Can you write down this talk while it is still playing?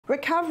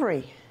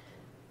Recovery.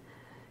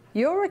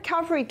 Your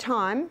recovery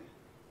time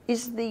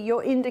is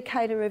your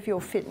indicator of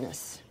your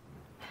fitness.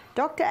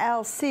 Dr.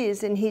 Al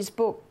Sears, in his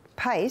book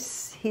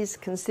PACE, he's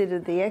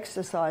considered the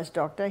exercise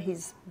doctor.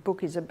 His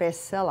book is a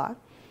bestseller.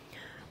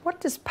 What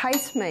does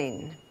PACE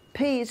mean?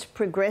 P is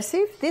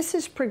progressive. This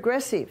is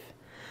progressive.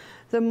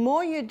 The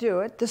more you do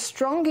it, the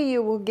stronger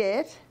you will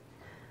get.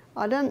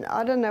 I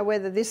don't know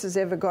whether this has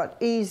ever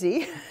got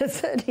easy.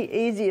 It's certainly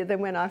easier than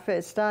when I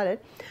first started.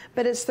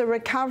 But it's the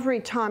recovery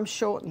time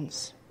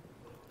shortens.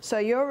 So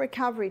your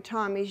recovery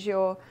time is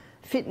your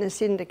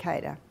fitness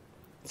indicator.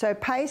 So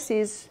PACE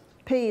is,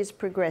 P is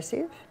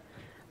progressive.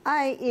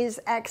 A is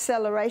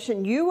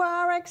acceleration. You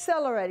are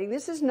accelerating.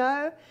 This is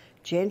no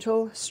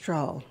gentle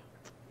stroll.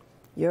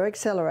 You're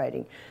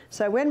accelerating.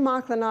 So when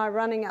Michael and I are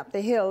running up the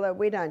hill,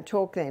 we don't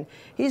talk then.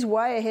 He's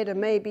way ahead of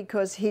me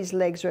because his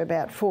legs are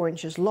about 4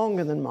 inches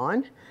longer than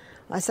mine.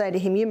 I say to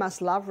him, you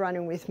must love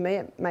running with me.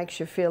 It makes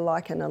you feel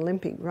like an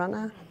Olympic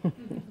runner.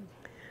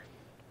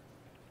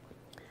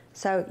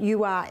 So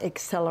you are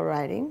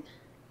accelerating.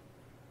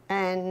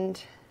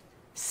 And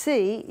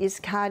C is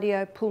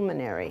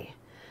cardiopulmonary.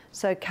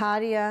 So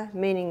cardio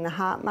meaning the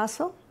heart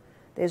muscle.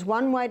 There's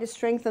one way to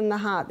strengthen the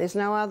heart. There's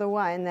no other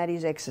way, and that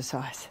is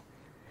exercise.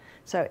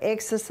 So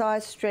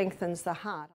exercise strengthens the heart.